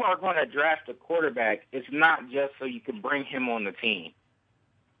you are going to draft a quarterback, it's not just so you can bring him on the team.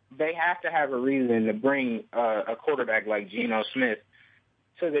 They have to have a reason to bring a quarterback like Geno Smith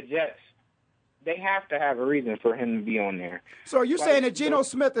to the Jets. They have to have a reason for him to be on there. So are you saying that Geno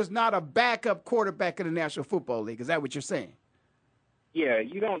Smith is not a backup quarterback in the National Football League? Is that what you're saying? Yeah,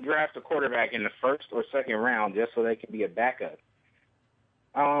 you don't draft a quarterback in the first or second round just so they can be a backup.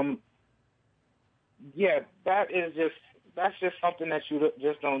 Yeah, that's just something that you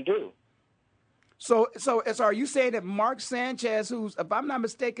just don't do. So are you saying that Mark Sanchez, who's, if I'm not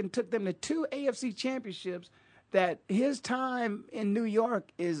mistaken, took them to 2 AFC championships, that his time in New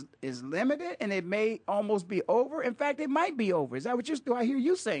York is limited and it may almost be over? In fact, it might be over. Is that what do I hear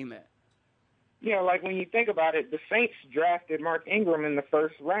you saying that? Yeah, like when you think about it, the Saints drafted Mark Ingram in the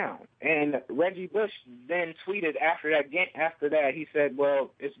first round, and Reggie Bush then tweeted after that, he said, well,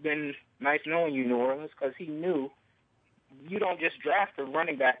 it's been nice knowing you, New Orleans, because he knew you don't just draft a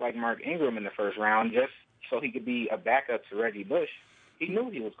running back like Mark Ingram in the first round just so he could be a backup to Reggie Bush. He knew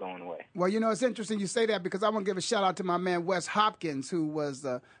he was going away. Well, it's interesting you say that because I want to give a shout-out to my man Wes Hopkins, who was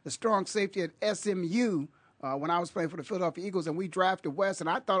the strong safety at SMU when I was playing for the Philadelphia Eagles, and we drafted Wes, and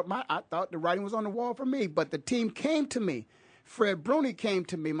I thought the writing was on the wall for me, but the team came to me. Fred Bruni came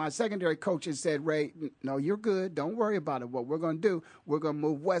to me, my secondary coach, and said, Ray, no, you're good. Don't worry about it. What we're going to do, we're going to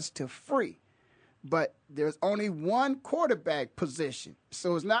move Wes to free. But there's only one quarterback position,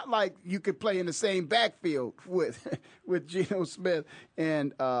 so it's not like you could play in the same backfield with Geno Smith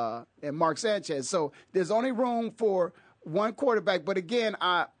and Mark Sanchez. So there's only room for one quarterback. But again,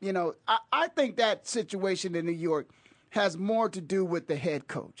 I think that situation in New York has more to do with the head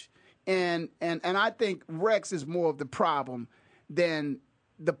coach, and I think Rex is more of the problem than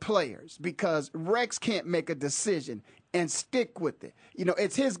the players, because Rex can't make a decision and stick with it.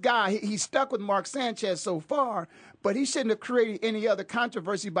 It's his guy. He's stuck with Mark Sanchez so far, but he shouldn't have created any other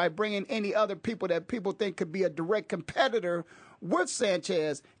controversy by bringing any other people that people think could be a direct competitor with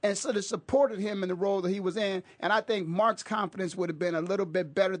Sanchez, and sort of supported him in the role that he was in. And I think Mark's confidence would have been a little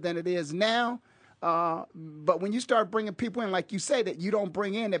bit better than it is now. But when you start bringing people in, like you say, that you don't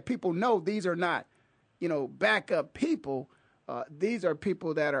bring in, that people know these are not, backup people. These are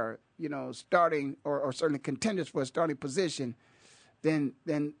people that are, starting or certainly contenders for a starting position. Then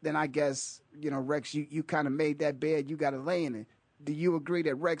I guess, Rex, you kind of made that bed. You got to lay in it. Do you agree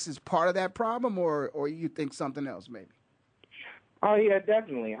that Rex is part of that problem, or you think something else maybe? Oh, yeah,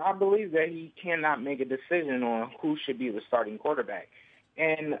 definitely. I believe that he cannot make a decision on who should be the starting quarterback.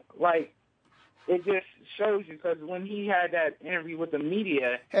 And, it just shows you, because when he had that interview with the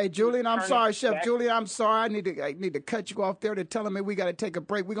media. Hey, Julian, I'm sorry, Chef Julian, I'm sorry. I need to cut you off there to tell him we got to take a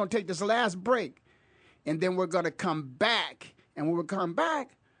break. We're going to take this last break, and then we're going to come back. And when we come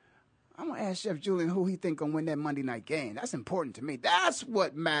back, I'm going to ask Chef Julian who he think going to win that Monday night game. That's important to me. That's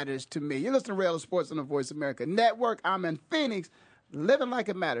what matters to me. You're listening to Rail Sports on the Voice America Network. I'm in Phoenix, living like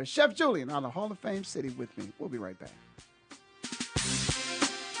it matters. Chef Julian out of Hall of Fame City with me. We'll be right back.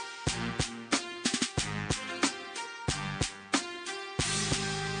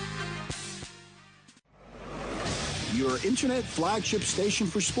 Your internet flagship station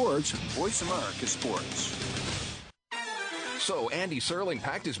for sports, Voice America Sports. So Andy Serling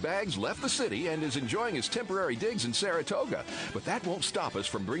packed his bags, left the city, and is enjoying his temporary digs in Saratoga. But that won't stop us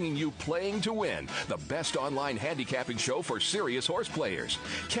from bringing you Playing to Win, the best online handicapping show for serious horse players.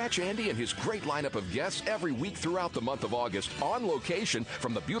 Catch Andy and his great lineup of guests every week throughout the month of August on location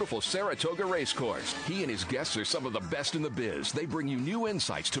from the beautiful Saratoga Racecourse. He and his guests are some of the best in the biz. They bring you new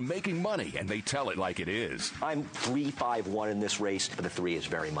insights to making money, and they tell it like it is. I'm 3-5-1 in this race, but the 3 is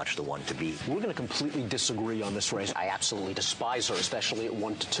very much the one to beat. We're going to completely disagree on this race. I absolutely despise her, especially at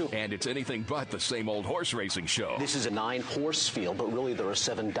 1-2. And it's anything but the same old horse racing show. This is a 9-horse field, but really there are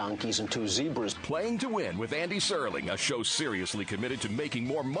 7 donkeys and 2 zebras. Playing to Win with Andy Serling, a show seriously committed to making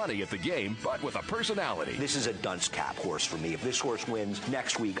more money at the game, but with a personality. This is a dunce cap horse for me. If this horse wins,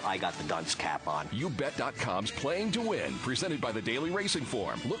 next week I got the dunce cap on. YouBet.com's Playing to Win, presented by the Daily Racing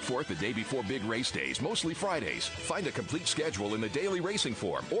Form. Look for it the day before big race days, mostly Fridays. Find a complete schedule in the Daily Racing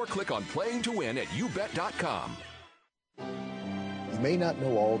Form or click on Playing to Win at YouBet.com. You may not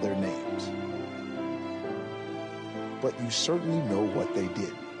know all their names, but you certainly know what they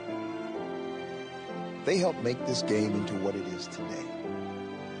did. They helped make this game into what it is today.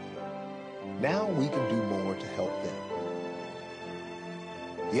 Now we can do more to help them.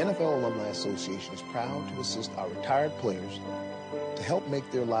 The NFL Alumni Association is proud to assist our retired players to help make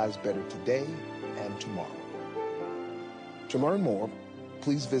their lives better today and tomorrow. To learn more,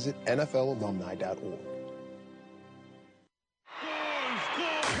 please visit NFLalumni.org.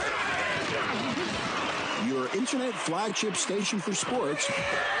 Your internet flagship station for sports,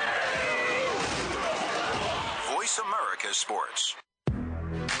 Voice America Sports.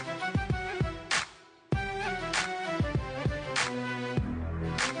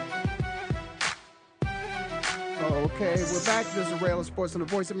 Okay, we're back. This is Rail Sports on the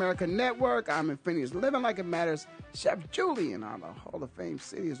Voice America Network. I'm in Phoenix, living like it matters. Chef Julian out of Hall of Fame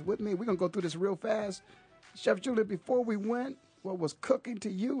City is with me. We're going to go through this real fast. Chef Julian, before we went, what was cooking to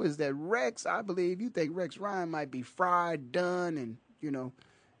you is that Rex, I believe, you think Rex Ryan might be fried, done, and,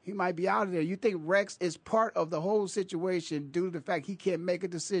 he might be out of there. You think Rex is part of the whole situation due to the fact he can't make a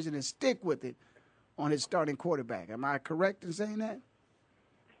decision and stick with it on his starting quarterback. Am I correct in saying that?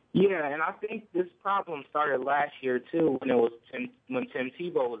 Yeah, and I think this problem started last year too when Tim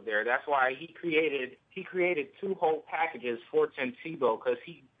Tebow was there. That's why he created two whole packages for Tim Tebow, because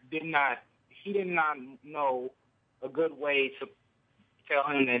he did not know a good way to tell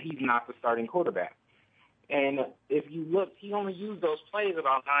him that he's not the starting quarterback. And if you look, he only used those plays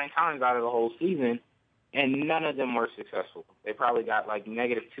about 9 times out of the whole season, and none of them were successful. They probably got like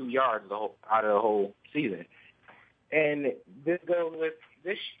 -2 yards out of the whole season. And this goes with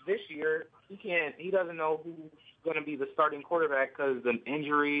this year. He doesn't know who's going to be the starting quarterback because the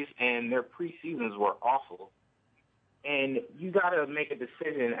injuries and their preseasons were awful. And you got to make a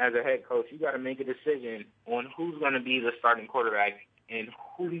decision as a head coach. You got to make a decision on who's going to be the starting quarterback and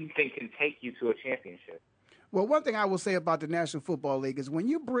who do you think can take you to a championship. Well, one thing I will say about the National Football League is when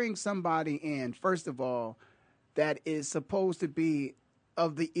you bring somebody in, first of all, that is supposed to be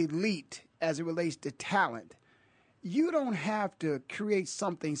of the elite as it relates to talent, you don't have to create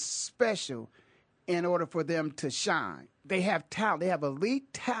something special in order for them to shine. They have talent. They have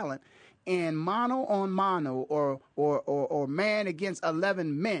elite talent, and mano on mano or man against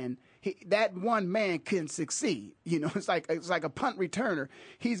 11 men, that one man can succeed. You know, it's like a punt returner.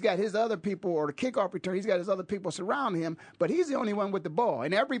 He's got his other people, or the kickoff returner, he's got his other people surrounding him, but he's the only one with the ball,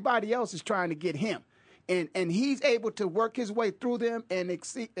 and everybody else is trying to get him. And he's able to work his way through them and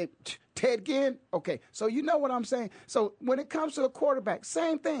exceed. Ted Ginn, okay, so you know what I'm saying. So when it comes to a quarterback,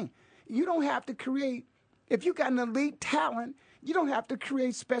 same thing. You don't have to create, if you got an elite talent, you don't have to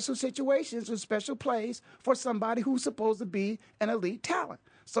create special situations or special plays for somebody who's supposed to be an elite talent.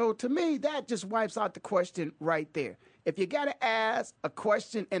 So to me, that just wipes out the question right there. If you got to ask a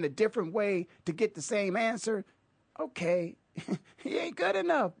question in a different way to get the same answer, okay, he ain't good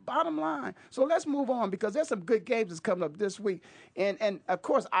enough, bottom line. So let's move on, because there's some good games that's coming up this week. And of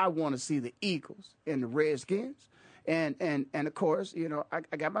course, I want to see the Eagles and the Redskins. And of course, you know, I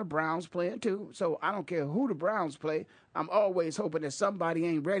got my Browns playing too. So I don't care who the Browns play. I'm always hoping that somebody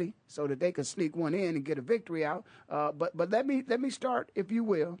ain't ready so that they can sneak one in and get a victory out. But let me start, if you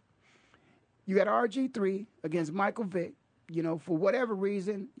will. You got RG3 against Michael Vick. You know, for whatever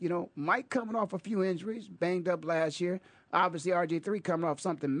reason, you know, Mike coming off a few injuries, banged up last year. Obviously, RG3 coming off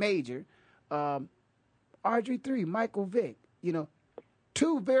something major. RG3, Michael Vick, you know,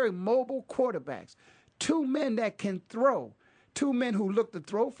 two very mobile quarterbacks, two men that can throw, two men who look to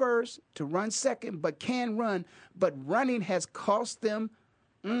throw first, to run second, but can run. But running has cost them,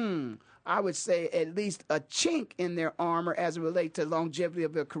 I would say, at least a chink in their armor as it relates to longevity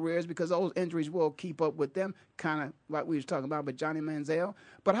of their careers, because those injuries will keep up with them, kind of like we was talking about with Johnny Manziel.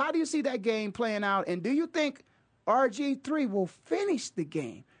 But how do you see that game playing out? And do you think RG3 will finish the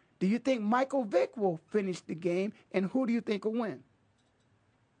game? Do you think Michael Vick will finish the game? And who do you think will win?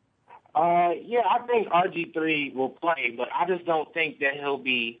 Yeah, I think RG3 will play, but I just don't think that he'll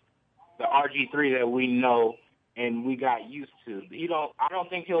be the RG3 that we know and we got used to. I don't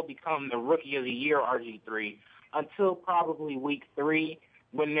think he'll become the Rookie of the Year RG3 until probably week 3,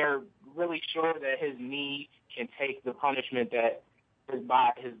 when they're really sure that his knee can take the punishment that his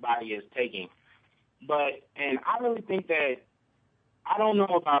body is taking. And I really think that, I don't know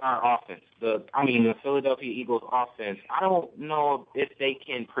about our offense, the Philadelphia Eagles offense. I don't know if they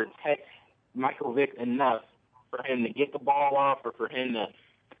can protect Michael Vick enough for him to get the ball off or for him to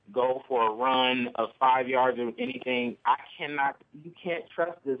go for a run of 5 yards or anything. You can't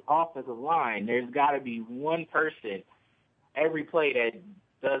trust this offensive line. There's got to be one person every play that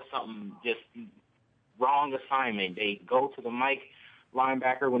does something just wrong assignment. They go to the Mike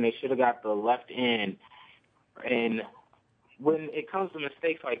linebacker when they should have got the left end. And when it comes to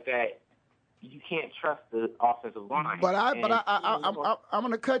mistakes like that, you can't trust the offensive line. I'm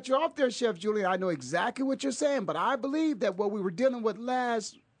going to cut you off there, Chef Julian. I know exactly what you're saying, but I believe that what we were dealing with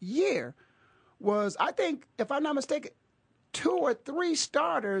last year was, I think, if I'm not mistaken, 2 or 3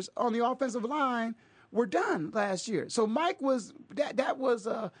 starters on the offensive line were done last year. So Mike was that was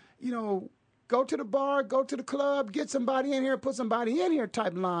go to the bar, go to the club, get somebody in here, put somebody in here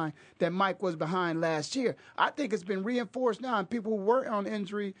type line that Mike was behind last year. I think it's been reinforced now, and people who were on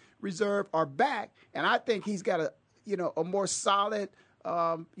injury reserve are back, and I think he's got a more solid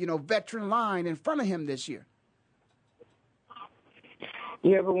veteran line in front of him this year.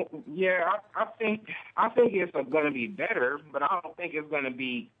 I think it's going to be better, but I don't think it's going to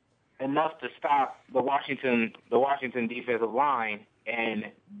be enough to stop the Washington defensive line. And,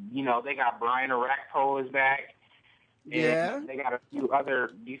 they got Brian Orakpo is back. And they got a few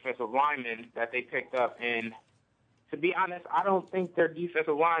other defensive linemen that they picked up. And to be honest, I don't think their offensive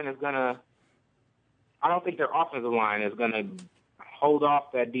line is going to hold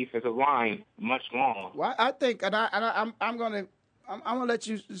off that defensive line much longer. Well, I think, I'm gonna let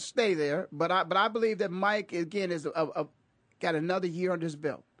you stay there, but I believe that Mike again is got another year under his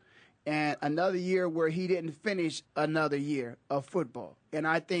belt, and another year where he didn't finish another year of football. And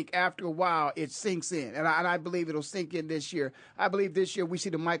I think after a while it sinks in, and I believe it'll sink in this year. I believe this year we see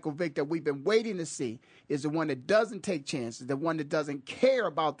the Michael Vick that we've been waiting to see is the one that doesn't take chances, the one that doesn't care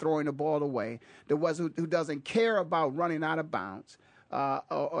about throwing the ball away, the one who doesn't care about running out of bounds,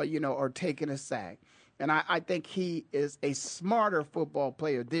 or taking a sack. And I think he is a smarter football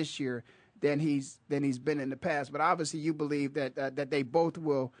player this year than he's been in the past. But obviously you believe that they both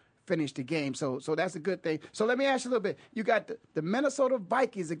will finish the game. So that's a good thing. So let me ask you a little bit. You got the Minnesota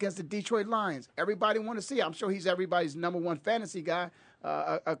Vikings against the Detroit Lions. Everybody want to see. I'm sure he's everybody's number one fantasy guy.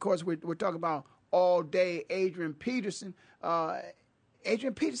 Of course, we're talking about all day Adrian Peterson.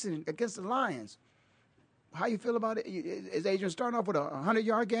 Adrian Peterson against the Lions. How you feel about it? Is Adrian starting off with a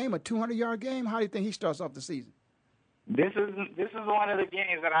 100-yard game, a 200-yard game? How do you think he starts off the season? This is one of the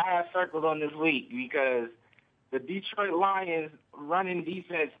games that I have circled on this week because the Detroit Lions running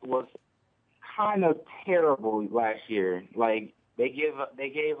defense was kind of terrible last year. Like they gave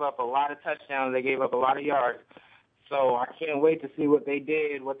up a lot of touchdowns, they gave up a lot of yards. So I can't wait to see what they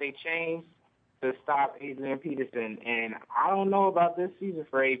did, what they changed to stop Adrian Peterson. And I don't know about this season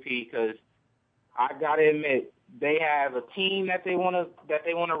for AP because I gotta admit they have a team that they want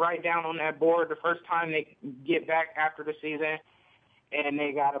to write down on that board the first time they get back after the season. And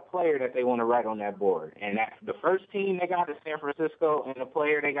they got a player that they want to write on that board. And that's the first team they got is San Francisco, and the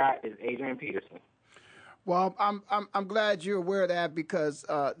player they got is Adrian Peterson. Well, I'm glad you're aware of that because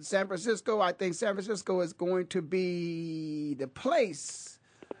San Francisco, I think San Francisco is going to be the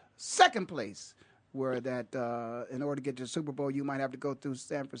second place, where that in order to get to the Super Bowl, you might have to go through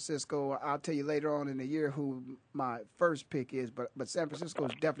San Francisco. I'll tell you later on in the year who my first pick is, but San Francisco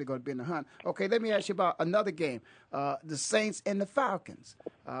is definitely going to be in the hunt. Okay, let me ask you about another game, the Saints and the Falcons.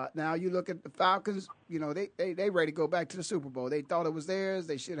 Now you look at the Falcons, they ready to go back to the Super Bowl. They thought it was theirs.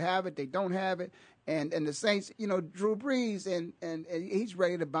 They should have it. They don't have it. And the Saints, Drew Brees, and he's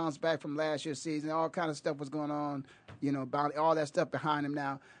ready to bounce back from last year's season. All kind of stuff was going on, about all that stuff behind him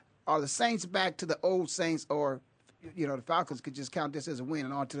now. Are the Saints back to the old Saints, or, the Falcons could just count this as a win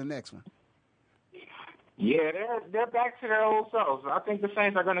and on to the next one? Yeah, they're back to their old selves. I think the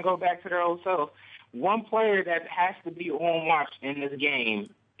Saints are going to go back to their old selves. One player that has to be on watch in this game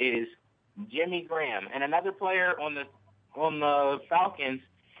is Jimmy Graham, and another player on the Falcons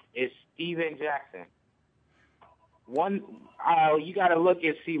is Steven Jackson. You got to look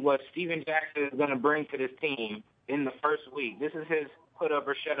and see what Steven Jackson is going to bring to this team in the first week. This is his put up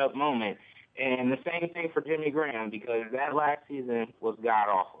or shut up moment. And the same thing for Jimmy Graham because that last season was god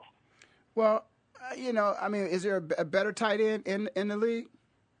awful. Well, is there a better tight end in the league?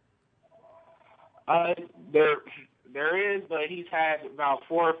 There is, but he's had about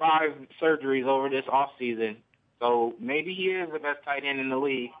 4 or 5 surgeries over this offseason. So maybe he is the best tight end in the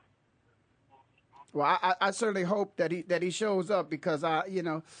league. Well, I certainly hope that he shows up because I'm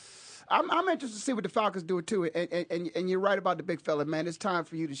interested to see what the Falcons do too. And you're right about the big fella, man. It's time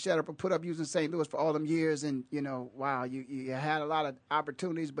for you to shut up and put up using St. Louis for all them years. And, wow, you had a lot of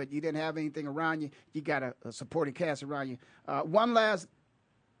opportunities, but you didn't have anything around you. You got a supporting cast around you. One last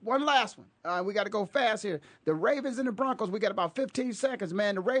one. We got to go fast here. The Ravens and the Broncos, we got about 15 seconds,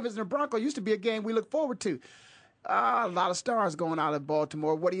 man. The Ravens and the Broncos used to be a game we look forward to. A lot of stars going out of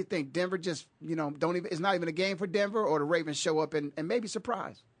Baltimore. What do you think? Denver just, it's not even a game for Denver, or the Ravens show up and maybe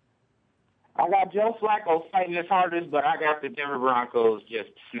surprise? I got Joe Flacco fighting his hardest, but I got the Denver Broncos just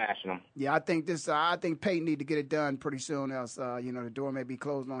smashing them. Yeah, I think Peyton need to get it done pretty soon, else the door may be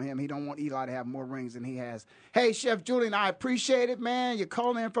closed on him. He don't want Eli to have more rings than he has. Hey, Chef Julian, I appreciate it, man. You're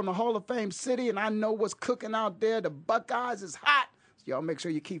calling in from the Hall of Fame city, and I know what's cooking out there. The Buckeyes is hot. So y'all make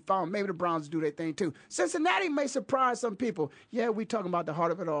sure you keep following. Maybe the Browns do their thing too. Cincinnati may surprise some people. Yeah, we talking about the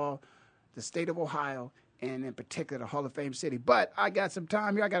heart of it all, the state of Ohio, and in particular the Hall of Fame city. But I got some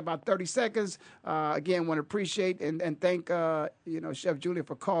time here. I got about 30 seconds. Again, want to appreciate and thank Chef Julia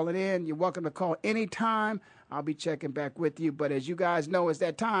for calling in. You're welcome to call anytime. I'll be checking back with you. But as you guys know, it's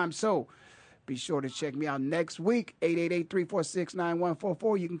that time. So be sure to check me out next week,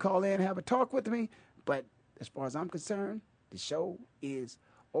 888-346-9144. You can call in and have a talk with me. But as far as I'm concerned, the show is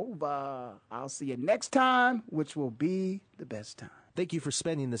over. I'll see you next time, which will be the best time. Thank you for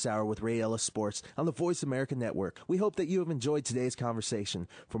spending this hour with Ray Ellis Sports on the Voice America Network. We hope that you have enjoyed today's conversation.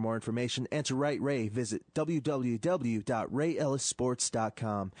 For more information and to write Ray, visit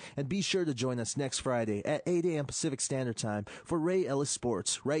www.rayellissports.com. And be sure to join us next Friday at 8 a.m. Pacific Standard Time for Ray Ellis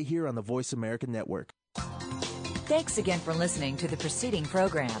Sports right here on the Voice America Network. Thanks again for listening to the preceding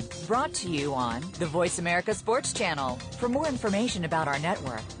program, brought to you on the Voice America Sports Channel. For more information about our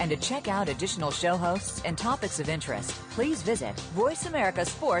network and to check out additional show hosts and topics of interest, please visit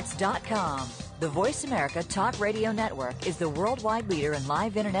voiceamericasports.com. The Voice America Talk Radio Network is the worldwide leader in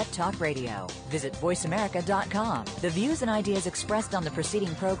live Internet talk radio. Visit voiceamerica.com. The views and ideas expressed on the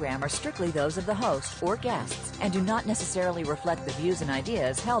preceding program are strictly those of the host or guests and do not necessarily reflect the views and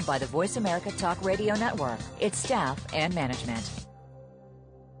ideas held by the Voice America Talk Radio Network, its staff, and management.